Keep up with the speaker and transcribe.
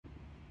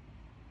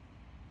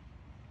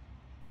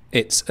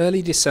It's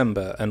early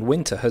December and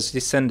winter has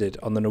descended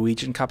on the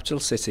Norwegian capital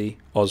city,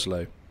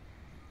 Oslo.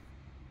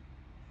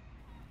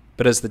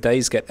 But as the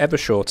days get ever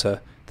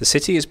shorter, the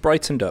city is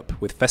brightened up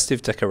with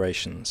festive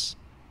decorations.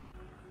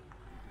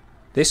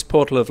 This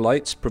portal of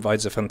lights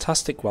provides a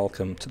fantastic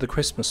welcome to the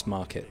Christmas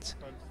market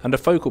and a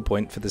focal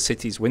point for the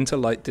city's winter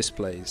light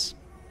displays.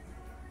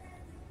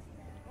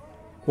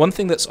 One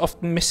thing that's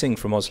often missing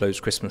from Oslo's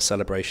Christmas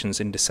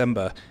celebrations in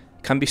December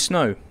can be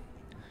snow.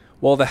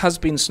 While there has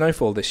been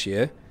snowfall this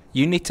year,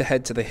 you need to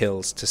head to the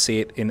hills to see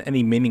it in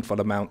any meaningful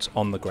amount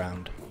on the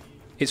ground.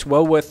 It's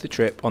well worth the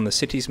trip on the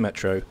city's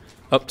metro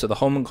up to the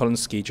Holmenkollen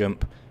ski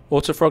jump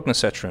or to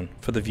Frognerseteren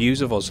for the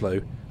views of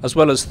Oslo as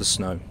well as the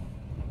snow.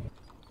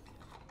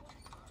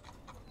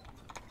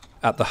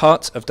 At the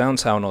heart of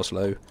downtown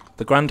Oslo,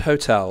 the Grand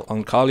Hotel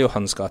on Karl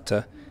Johans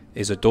gate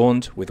is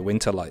adorned with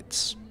winter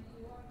lights.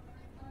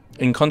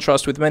 In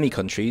contrast with many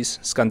countries,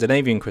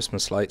 Scandinavian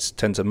Christmas lights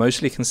tend to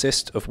mostly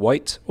consist of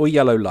white or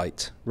yellow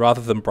light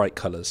rather than bright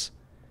colours.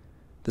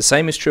 The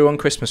same is true on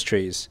Christmas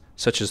trees,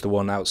 such as the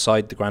one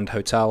outside the Grand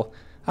Hotel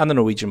and the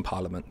Norwegian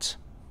Parliament.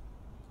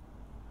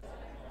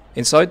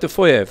 Inside the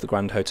foyer of the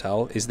Grand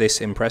Hotel is this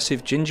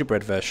impressive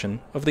gingerbread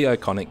version of the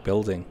iconic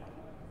building.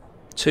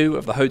 Two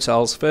of the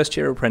hotel's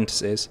first-year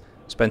apprentices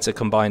spent a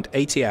combined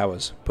 80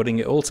 hours putting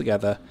it all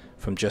together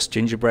from just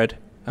gingerbread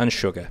and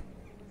sugar.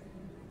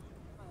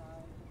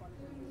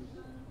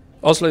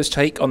 Oslo's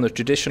take on the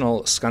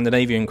traditional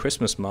Scandinavian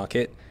Christmas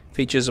market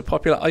features a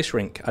popular ice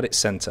rink at its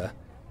centre,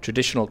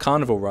 traditional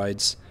carnival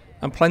rides,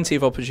 and plenty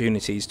of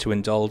opportunities to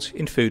indulge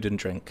in food and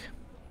drink.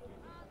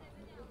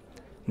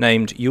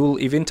 Named Jul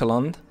i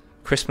Vinterland,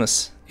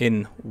 Christmas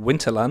in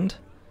Winterland,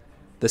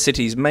 the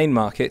city's main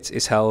market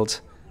is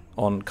held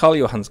on Karl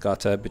Johans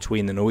gate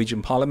between the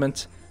Norwegian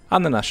Parliament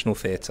and the National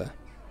Theatre.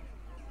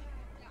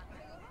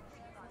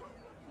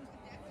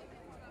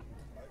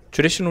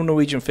 Traditional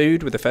Norwegian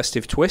food with a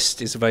festive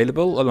twist is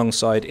available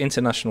alongside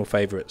international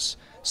favourites,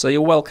 so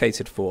you're well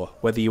catered for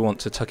whether you want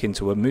to tuck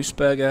into a moose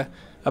burger,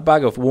 a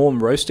bag of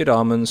warm roasted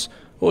almonds,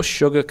 or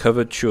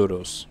sugar-covered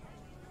churros.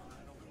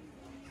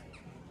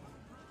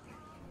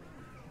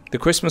 The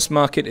Christmas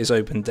market is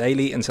open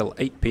daily until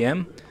 8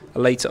 p.m,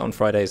 later on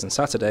Fridays and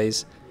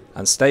Saturdays,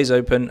 and stays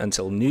open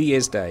until New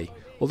Year's Day,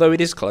 although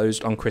it is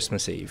closed on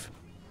Christmas Eve.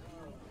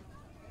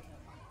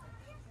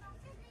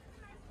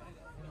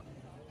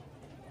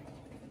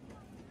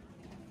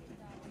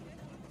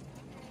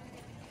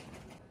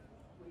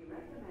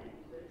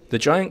 The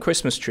giant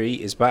Christmas tree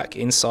is back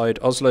inside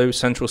Oslo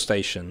Central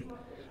Station,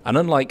 and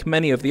unlike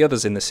many of the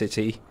others in the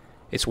city,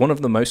 it's one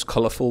of the most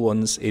colourful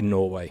ones in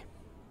Norway.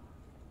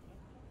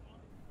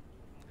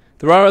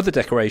 There are other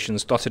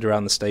decorations dotted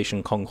around the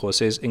station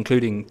concourses,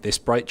 including this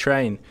bright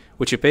train,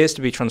 which appears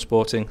to be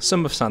transporting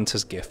some of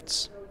Santa's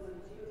gifts.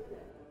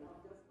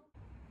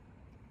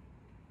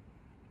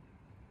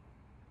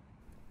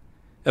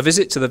 A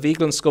visit to the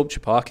Vigeland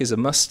Sculpture Park is a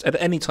must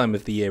at any time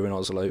of the year in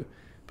Oslo,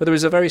 but there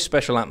is a very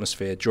special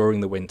atmosphere during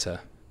the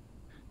winter.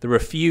 There are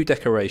few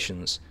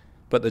decorations,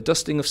 but the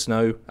dusting of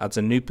snow adds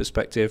a new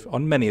perspective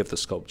on many of the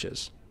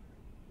sculptures.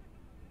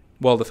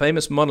 While the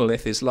famous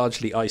monolith is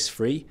largely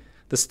ice-free,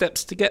 the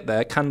steps to get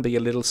there can be a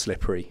little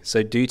slippery,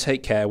 so do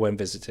take care when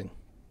visiting.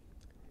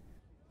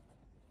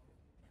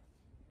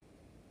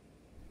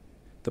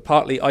 The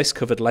partly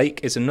ice-covered lake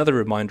is another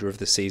reminder of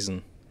the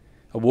season.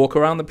 A walk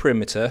around the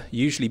perimeter,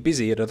 usually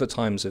busy at other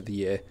times of the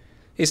year,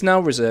 is now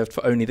reserved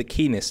for only the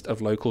keenest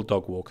of local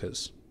dog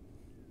walkers.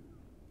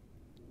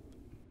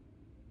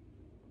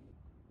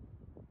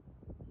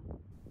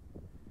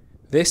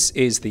 This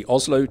is the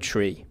Oslo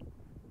Tree.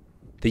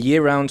 The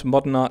year-round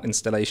modern art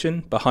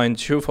installation behind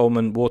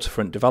Tjuvholmen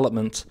waterfront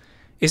development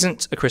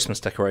isn't a Christmas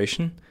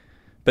decoration,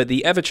 but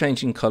the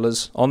ever-changing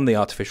colours on the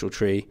artificial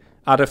tree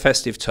add a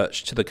festive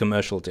touch to the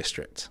commercial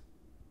district.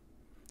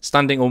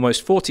 Standing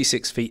almost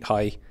 46 feet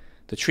high,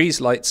 the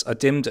tree's lights are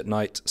dimmed at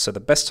night, so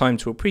the best time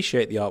to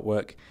appreciate the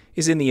artwork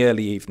is in the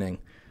early evening,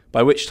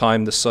 by which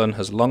time the sun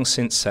has long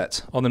since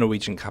set on the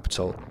Norwegian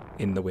capital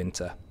in the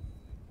winter.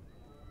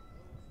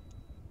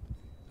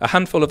 A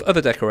handful of other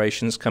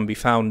decorations can be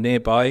found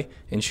nearby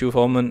in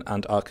Tjuvholmen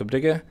and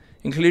Akerbrygge,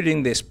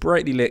 including this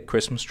brightly lit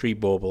Christmas tree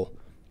bauble.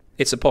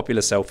 It's a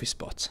popular selfie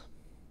spot.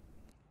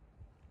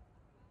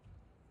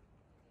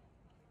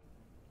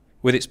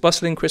 With its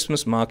bustling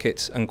Christmas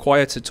market and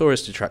quieter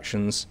tourist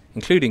attractions,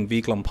 including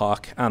Vigeland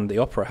Park and the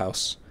Opera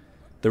House,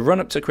 the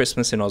run-up to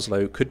Christmas in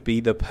Oslo could be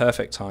the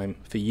perfect time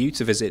for you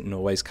to visit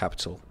Norway's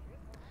capital.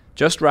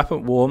 Just wrap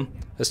up warm,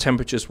 as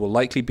temperatures will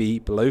likely be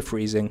below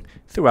freezing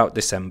throughout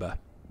December.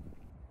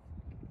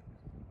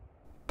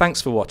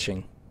 Thanks for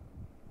watching.